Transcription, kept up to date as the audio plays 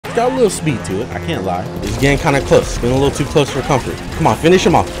It's got a little speed to it, I can't lie. It's getting kind of close. It's getting a little too close for comfort. Come on, finish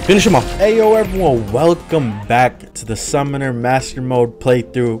him off. Finish him off. Hey, yo, everyone. Welcome back to the Summoner Master Mode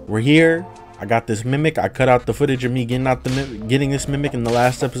playthrough. We're here. I got this mimic. I cut out the footage of me getting this mimic in the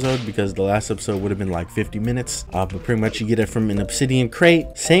last episode because the last episode would have been like 50 minutes. But pretty much you get it from an obsidian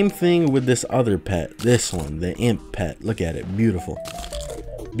crate. Same thing with this other pet. This one, the imp pet. Look at it. Beautiful.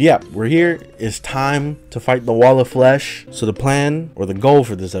 Yeah, we're here. It's time to fight the wall of flesh. So the plan or the goal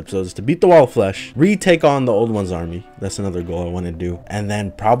for this episode is to beat the wall of flesh, retake on the old one's army. That's another goal I want to do. And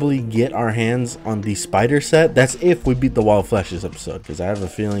then probably get our hands on the spider set. That's if we beat the wall of flesh this episode, because I have a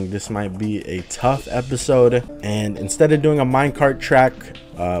feeling this might be a tough episode. And instead of doing a minecart track,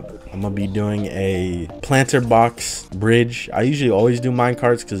 I'm gonna be doing a planter box bridge. I usually always do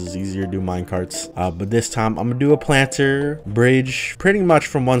minecarts because it's easier to do minecarts, but this time I'm gonna do a planter bridge pretty much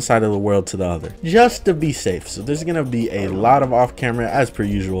from one side of the world to the other, just to be safe. So there's gonna be a lot of off camera as per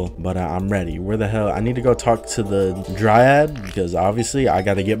usual, but I'm ready. Where the hell? I need to go talk to the dryad because obviously I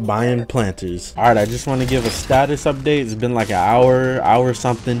gotta get buying planters. All right, I just want to give a status update. It's been like an hour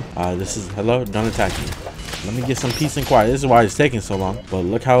something. This is hello, don't attack me. Let me get some peace and quiet. This is why it's taking so long. But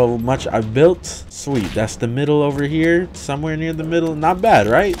look how much I've built. Sweet. That's the middle over here. Somewhere near the middle. Not bad,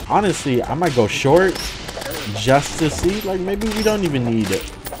 right? Honestly, I might go short just to see. Like, maybe we don't even need it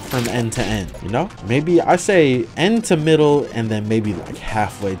from end to end, you know? Maybe I say end to middle and then maybe like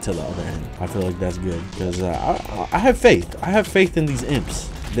halfway to the other end. I feel like that's good because I have faith. I have faith in these imps.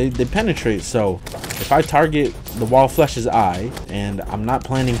 They penetrate, so if I target the wall of flesh's eye, and I'm not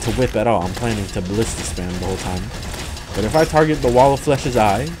planning to whip at all, I'm planning to ballista spam the whole time, but if I target the wall of flesh's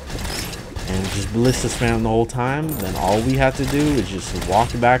eye and just ballista spam the whole time, then all we have to do is just walk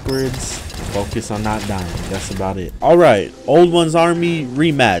backwards, focus on not dying. That's about it. All right, old one's army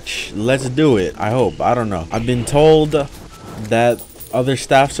rematch. Let's do it. I hope. I don't know. I've been told that other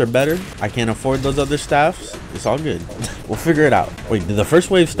staffs are better. I can't afford those other staffs. It's all good. We'll figure it out. Wait, did the first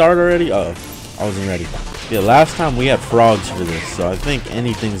wave start already? Oh, I wasn't ready. Yeah, last time we had frogs for this, so I think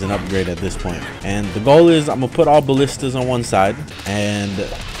anything's an upgrade at this point. And the goal is I'm gonna put all ballistas on one side and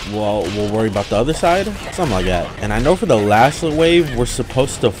we'll worry about the other side, something like that. And I know for the last wave we're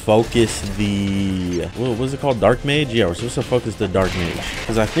supposed to focus the what was it called, dark mage? Yeah, we're supposed to focus the dark mage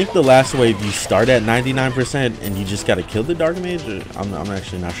because I think the last wave you start at 99% and you just gotta kill the dark mage. I'm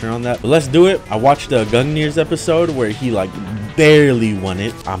actually not sure on that, but let's do it. I watched the Gungnir's episode where he like barely won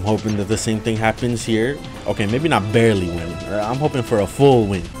it. I'm hoping that the same thing happens here. Okay, maybe not barely win. I'm hoping for a full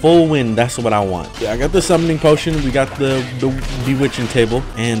win. Full win, that's what I want. Yeah, I got the summoning potion. We got the bewitching table.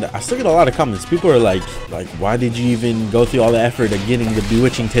 And I still get a lot of comments. People are like, why did you even go through all the effort of getting the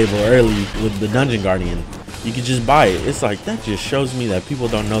bewitching table early with the dungeon guardian? You could just buy it. It's like, that just shows me that people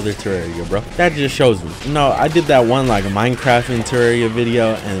don't know their Terraria, bro. That just shows me. No, I did that one like Minecraft in Terraria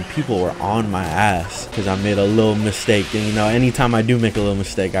video and people were on my ass because I made a little mistake. And you know, anytime I do make a little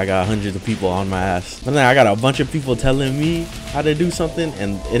mistake, I got hundreds of people on my ass. But then I got a bunch of people telling me how to do something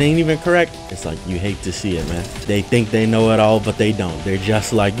and it ain't even correct. It's like, you hate to see it, man. They think they know it all, but they don't. They're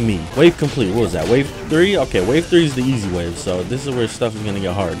just like me. Wave complete. What was that? Wave 3? Okay, wave 3 is the easy wave. So this is where stuff is gonna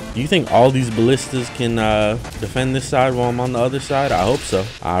get hard. Do you think all these ballistas can defend this side while I'm on the other side? I hope so.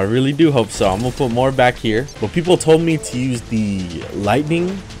 I really do hope so. I'm gonna put more back here, but people told me to use the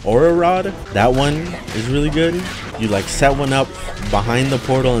lightning aura rod. That one is really good. You like set one up behind the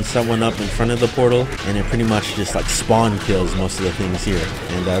portal and set one up in front of the portal, and it pretty much just like spawn kills most of the things here.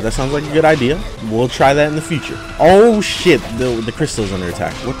 And that sounds like a good idea. We'll try that in the future. Oh shit, the crystal's under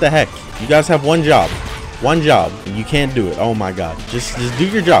attack. What the heck? You guys have one job. One job. You can't do it. Oh my god. Just do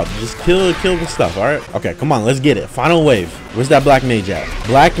your job. Just kill the stuff, alright? Okay, come on, let's get it. Final wave. Where's that black mage at?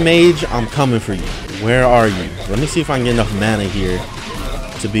 Black mage, I'm coming for you. Where are you? Let me see if I can get enough mana here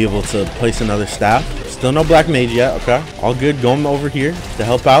to be able to place another staff. Still no black mage yet. Okay, all good. Going over here to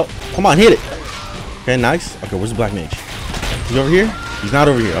help out. Come on, hit it. Okay, nice. Okay, where's the black mage? He's over here? He's not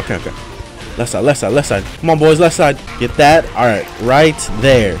over here. Okay. Left side, left side, left side. Come on, boys, left side. Get that. Alright, right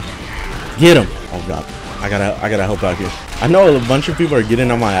there. Get him. Oh god. I gotta help out here. I know a bunch of people are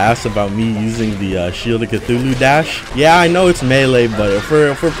getting on my ass about me using the Shield of Cthulhu dash. Yeah, I know it's melee, but if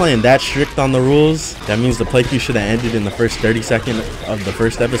we're playing that strict on the rules, that means the playthrough should have ended in the first 30 seconds of the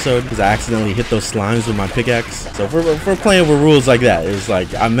first episode because I accidentally hit those slimes with my pickaxe. So if we're playing with rules like that, it's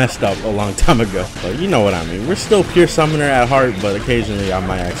like I messed up a long time ago. But you know what I mean. We're still pure summoner at heart, but occasionally I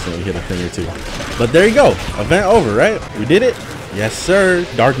might accidentally hit a thing or two. But there you go. Event over, right? We did it. Yes, sir.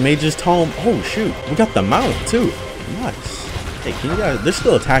 Dark Mage's Tome. Oh, shoot. We got the mount, too. Nice. Hey, can you guys, they're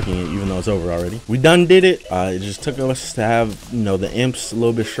still attacking it even though it's over already. We done did it. It just took us to have, you know, the imps a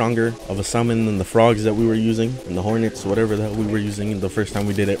little bit stronger of a summon than the frogs that we were using, and the hornets, whatever the hell we were using the first time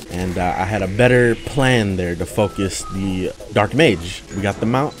we did it. And I had a better plan there to focus the dark mage. We got the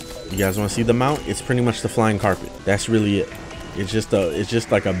mount. You guys want to see the mount? It's pretty much the flying carpet. That's really it. It's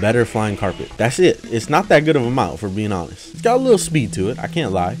just like a better flying carpet. That's it. It's not that good of a mount, for being honest. It's got a little speed to it, I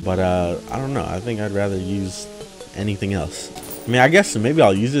can't lie, but I don't know. I think I'd rather use anything else. I mean, I guess maybe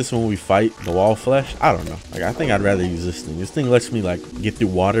I'll use this when we fight the wall flesh. I don't know. Like, I think I'd rather use this thing. This thing lets me like get through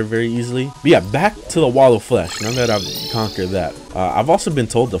water very easily. But yeah, back to the wall of flesh. Now that I've conquered that, I've also been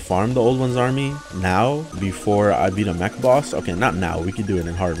told to farm the old one's army now before I beat a mech boss. Okay, not now. We could do it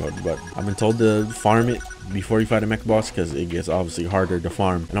in hard mode, but I've been told to farm it before you fight a mech boss because it gets obviously harder to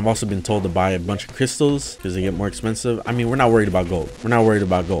farm. And I've also been told to buy a bunch of crystals because they get more expensive. I mean, we're not worried about gold. We're not worried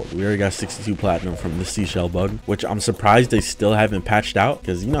about gold. We already got 62 platinum from the seashell bug, which I'm surprised they still haven't patched out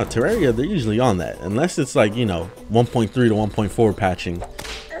because, you know, Terraria, they're usually on that unless it's like, you know, 1.3 to 1.4 patching.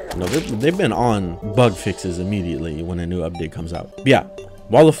 You know, they've been on bug fixes immediately when a new update comes out. But yeah,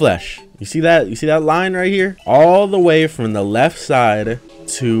 wall of flesh. You see that? You see that line right here? All the way from the left side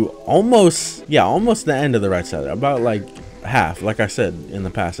to almost the end of the right side, about like half, like I said in the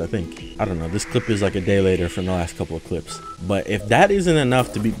past. I think, I don't know, this clip is like a day later from the last couple of clips, but if that isn't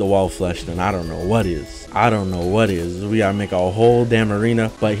enough to beat the wall of flesh, then I don't know what is. I don't know what is. We gotta make a whole damn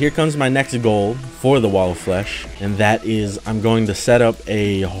arena. But here comes my next goal for the wall of flesh, and that is I'm going to set up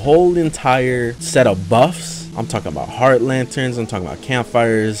a whole entire set of buffs. I'm talking about heart lanterns, I'm talking about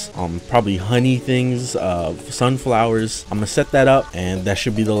campfires, probably honey things, sunflowers. I'm gonna set that up, and that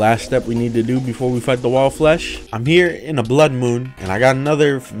should be the last step we need to do before we fight the wall of flesh. I'm here in a blood moon, and I got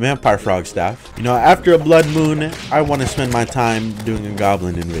another vampire frog staff. You know, after a blood moon, I want to spend my time doing a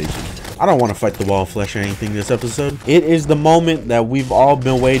goblin invasion. I don't want to fight the wall of flesh or anything this episode. It is the moment that we've all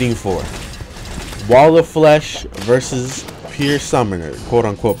been waiting for. Wall of flesh versus pure summoner, quote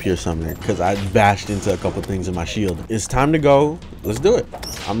unquote pure summoner, because I bashed into a couple things in my shield. It's time to go. Let's do it.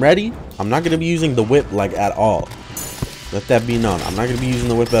 I'm ready. I'm not going to be using the whip like at all. Let that be known. I'm not going to be using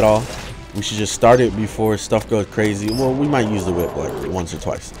the whip at all. We should just start it before stuff goes crazy. Well, we might use the whip like once or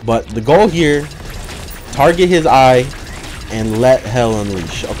twice, but the goal here, target his eye and let hell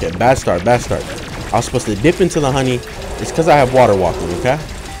unleash. Okay, bad start, bad start. I was supposed to dip into the honey. It's because I have water walking, okay?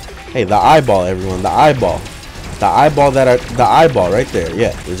 Hey, the eyeball, everyone, the eyeball. The eyeball the eyeball right there. Yeah,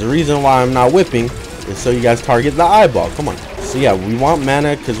 there's a reason why I'm not whipping. It's so you guys target the eyeball. Come on. So yeah, we want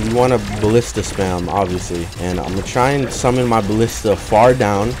mana because we want a ballista spam, obviously. And I'm going to try and summon my ballista far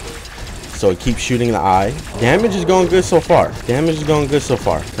down so it keeps shooting the eye. Damage is going good so far. Damage is going good so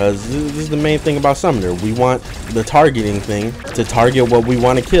far because this is the main thing about summoner. We want the targeting thing to target what we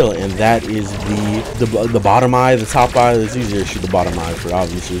want to kill, and that is the bottom eye, the top eye. It's easier to shoot the bottom eye for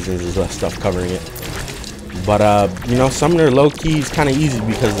obvious reasons. There's less stuff covering it. But you know, summoner low-key is kind of easy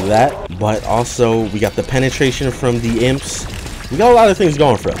because of that. But also we got the penetration from the imps. We got a lot of things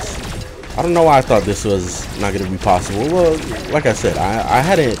going for us. I don't know why I thought this was not going to be possible. Well, like I said, I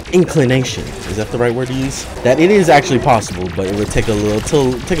had an inclination, is that the right word to use, that it is actually possible, but it would take a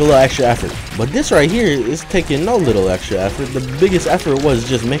little extra effort. But this right here is taking no little extra effort. The biggest effort was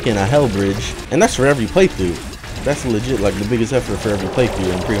just making a hell bridge, and that's for every playthrough. That's legit like the biggest effort for every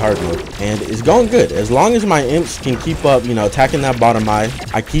playthrough in pre-hard mode, and it's going good. As long as my imps can keep up, you know, attacking that bottom eye,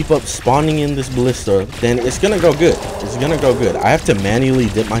 I keep up spawning in this ballista, then it's gonna go good. It's gonna go good. I have to manually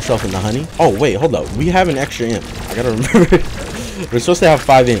dip myself in the honey. Oh wait, hold up, we have an extra imp. I gotta remember. We're supposed to have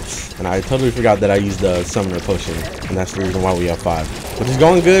 5 imps, and I totally forgot that I used the summoner potion, and that's the reason why we have 5. But it's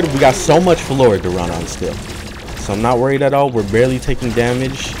going good. We got so much floor to run on still, so I'm not worried at all. We're barely taking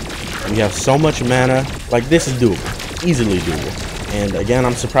damage. We have so much mana. Like, this is doable, easily doable. And again,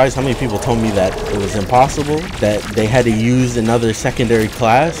 I'm surprised how many people told me that it was impossible, that they had to use another secondary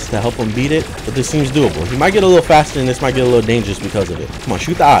class to help them beat it. But this seems doable. He might get a little faster, and this might get a little dangerous because of it. Come on,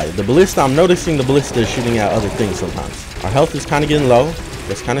 shoot the eye. The ballista, I'm noticing the ballista is shooting at other things sometimes. Our health is kind of getting low.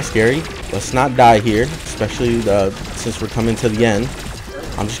 That's kind of scary. Let's not die here, especially since we're coming to the end.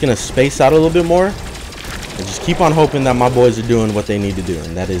 I'm just going to space out a little bit more. And just keep on hoping that my boys are doing what they need to do,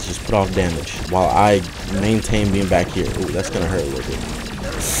 and that is just put off damage while I maintain being back here. Ooh, that's gonna hurt a little bit.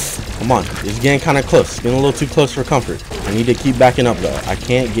 Come on, it's getting kind of close. It's getting a little too close for comfort. I need to keep backing up though. I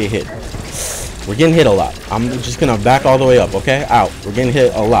can't get hit. We're getting hit a lot. I'm just gonna back all the way up, okay? Out. We're getting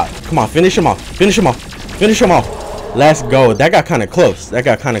hit a lot. Come on, finish him off. Finish him off. Finish him off. Let's go. That got kind of close. That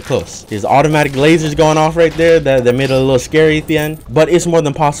got kind of close. His automatic lasers going off right there. That made it a little scary at the end. But it's more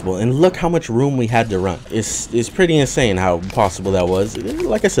than possible. And look how much room we had to run. It's pretty insane how possible that was.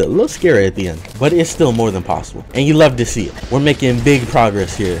 Like I said, a little scary at the end. But it's still more than possible. And you love to see it. We're making big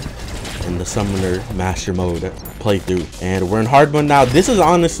progress here in the Summoner Master Mode playthrough, and we're in hard mode now. This is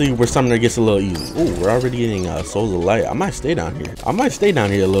honestly where Summoner gets a little easy. Oh, we're already getting Souls of Light. I might stay down here. I might stay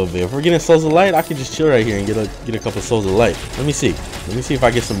down here a little bit. If we're getting Souls of Light, I can just chill right here and get a couple Souls of Light. Let me see if I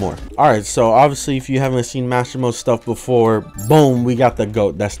get some more. All right, so obviously if you haven't seen Master Mode stuff before, boom, we got the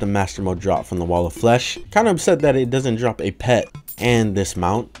goat. That's the Master Mode drop from the Wall of Flesh. Kind of upset that it doesn't drop a pet and this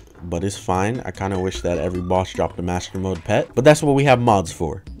mount, but it's fine. I kind of wish that every boss dropped a Master Mode pet, but that's what we have mods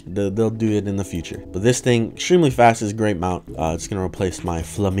for. They'll do it in the future. But this thing, extremely fast, is a great mount. It's gonna replace my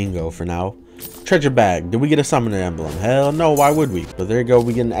Flamingo for now. Treasure bag. Did we get a Summoner emblem? Hell no, why would we? But there you go,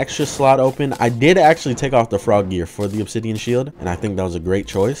 we get an extra slot open. I did actually take off the frog gear for the obsidian shield, and I think that was a great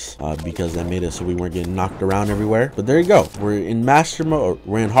choice because that made it so we weren't getting knocked around everywhere. But there you go, we're in master mode,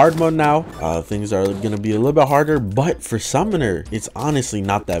 we're in hard mode now. Things are gonna be a little bit harder, but for Summoner it's honestly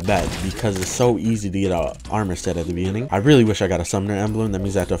not that bad because it's so easy to get a armor set at the beginning. I really wish I got a Summoner emblem. That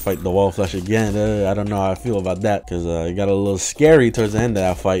means I have to fight the Wall of Flesh again. I don't know how I feel about that because it got a little scary towards the end of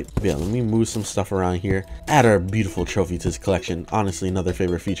that fight. But yeah, let me move some stuff around here. Add our beautiful trophy to this collection. Honestly, another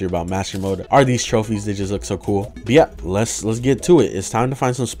favorite feature about Master Mode are these trophies. They just look so cool. But yeah, let's get to it. It's time to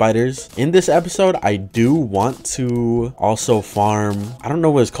find some spiders. In this episode, I do want to also farm, I don't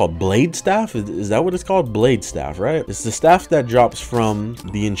know what it's called, blade staff. Is that what it's called? Blade staff, right? It's the staff that drops from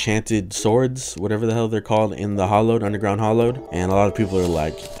the enchanted swords, whatever the hell they're called, in the hollowed, underground hollowed. And a lot of people are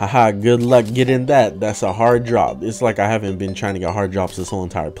like, haha, good luck getting that. That's a hard drop. It's like I haven't been trying to get hard drops this whole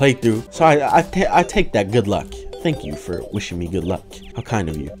entire playthrough. So I take that good luck. Thank you for wishing me good luck. How kind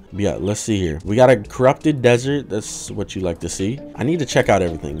of you. But yeah, let's see here. We got a corrupted desert. That's what you like to see. I need to check out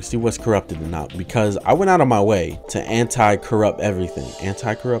everything, see what's corrupted and not, because I went out of my way to anti-corrupt everything.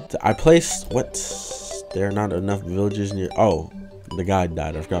 Anti-corrupt. I placed, what? There are not enough villages near. Oh, the guy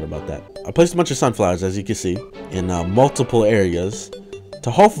died. I forgot about that. I placed a bunch of sunflowers, as you can see, in multiple areas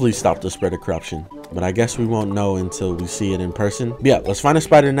to hopefully stop the spread of corruption. But I guess we won't know until we see it in person. But yeah, let's find a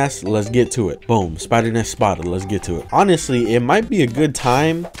spider nest. Let's get to it. Boom, spider nest spotted. Let's get to it. Honestly, it might be a good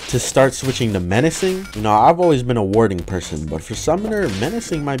time to start switching to menacing. You know, I've always been a warding person, but for Summoner,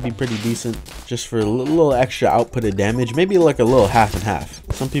 menacing might be pretty decent just for a little extra output of damage. Maybe like a little half and half.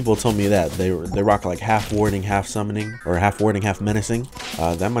 Some people told me that they rock like half warding, half summoning, or half warding, half menacing.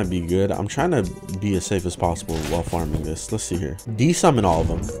 That might be good. I'm trying to be as safe as possible while farming this. Let's see here. Desummon all of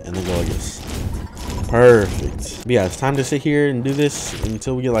them and then go like this. Perfect. But yeah, it's time to sit here and do this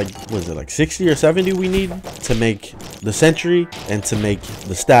until we get like, what is it, like 60 or 70 we need to make the sentry and to make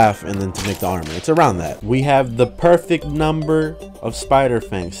the staff and then to make the armor. It's around that. We have the perfect number of spider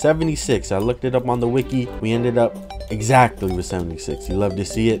fangs, 76. I looked it up on the wiki. We ended up exactly with 76. You love to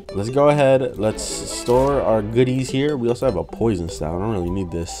see it. Let's go ahead. Let's store our goodies here. We also have a poison staff. I don't really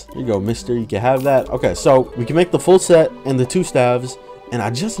need this. Here you go, mister. You can have that. Okay, so we can make the full set and the 2 staves. And I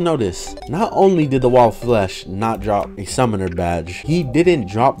just noticed, not only did the Wall of Flesh not drop a Summoner badge, he didn't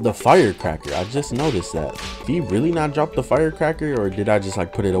drop the Firecracker. I just noticed that. Did he really not drop the Firecracker, or did I just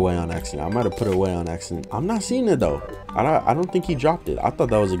like put it away on accident? I might have put it away on accident. I'm not seeing it though. I don't think he dropped it. I thought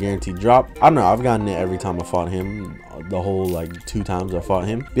that was a guaranteed drop. I don't know. I've gotten it every time I fought him. The whole like 2 times I fought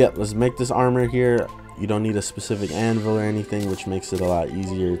him. But yeah, let's make this armor here. You don't need a specific anvil or anything, which makes it a lot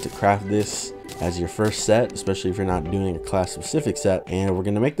easier to craft this as your first set, especially if you're not doing a class specific set. And we're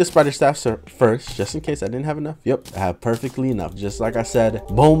gonna make the spider staff first, just in case I didn't have enough. Yep, I have perfectly enough. Just like I said,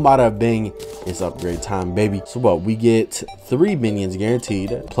 boom, bada bing, it's upgrade time, baby. So what, we get 3 minions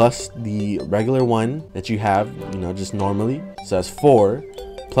guaranteed, plus the regular one that you have, you know, just normally. So that's 4,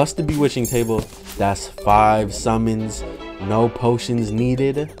 plus the bewitching table. That's 5 summons. No potions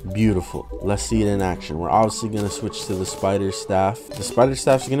needed. Beautiful. Let's see it in action. We're obviously going to switch to the spider staff. The spider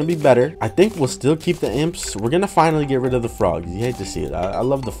staff is going to be better. I think we'll still keep the imps. We're going to finally get rid of the frogs. You hate to see it. I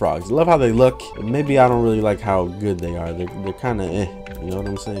love the frogs. I love how they look. Maybe I don't really like how good they are. They're kind of eh. You know what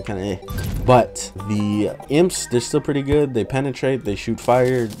I'm saying? Kind of eh. But the imps, they're still pretty good. They penetrate. They shoot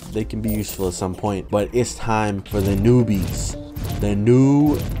fire. They can be useful at some point. But it's time for the newbies. The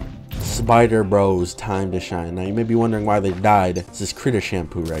new spider bros, time to shine. Now you may be wondering why they died. It's this critter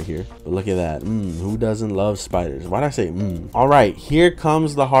shampoo right here, but look at that. Who doesn't love spiders? Why'd I say all right, here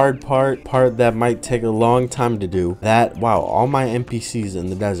comes the hard part that might take a long time to do. That, wow, all my NPCs in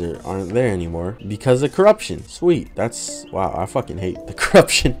the desert aren't there anymore because of corruption. Sweet. That's, wow, I fucking hate the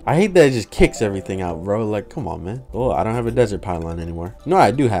corruption. I hate that it just kicks everything out, bro. Like, come on, man. Oh, I don't have a desert pylon anymore. No,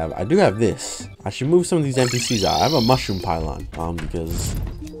 I do have this. I should move some of these NPCs out. I have a mushroom pylon, because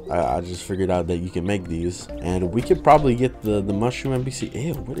I just figured out that you can make these, and we could probably get the mushroom NPC.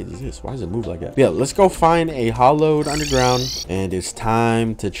 Ew, what is this? Why does it move like that? Yeah, let's go find a hollowed underground, and it's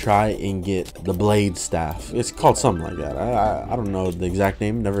time to try and get the blade staff. It's called something like that. I don't know the exact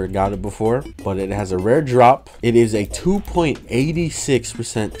name, never got it before, but it has a rare drop. It is a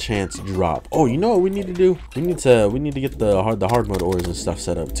 2.86% chance drop. Oh, you know what we need to do? We need to get the hard mode ores and stuff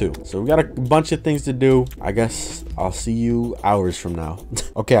set up too. So we got a bunch of things to do. I guess I'll see you hours from now.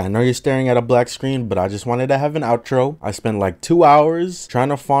 Okay, I know you're staring at a black screen, but I just wanted to have an outro. I spent like 2 hours trying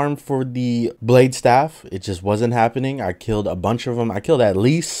to farm for the blade staff. It just wasn't happening. I killed a bunch of them. I killed at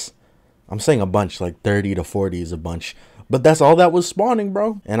least, I'm saying a bunch, like 30 to 40 is a bunch. But that's all that was spawning,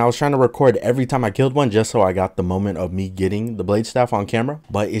 bro. And I was trying to record every time I killed one just so I got the moment of me getting the blade staff on camera.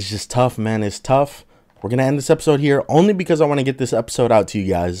 But it's just tough, man. It's tough. We're going to end this episode here only because I want to get this episode out to you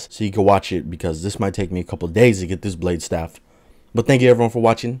guys so you can watch it, because this might take me a couple days to get this blade staff. But thank you everyone for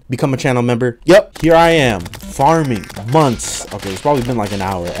watching. Become a channel member. Yep, here I am farming months. Okay, it's probably been like an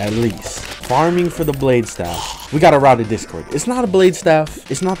hour at least. Farming for the blade staff. We got a routed Discord. It's not a blade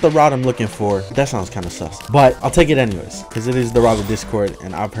staff. It's not the route I'm looking for. That sounds kind of sus. But I'll take it anyways, because it is the routed Discord,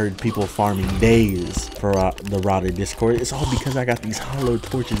 and I've heard people farming days for the routed Discord. It's all because I got these hollow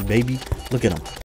torches, baby. Look at them.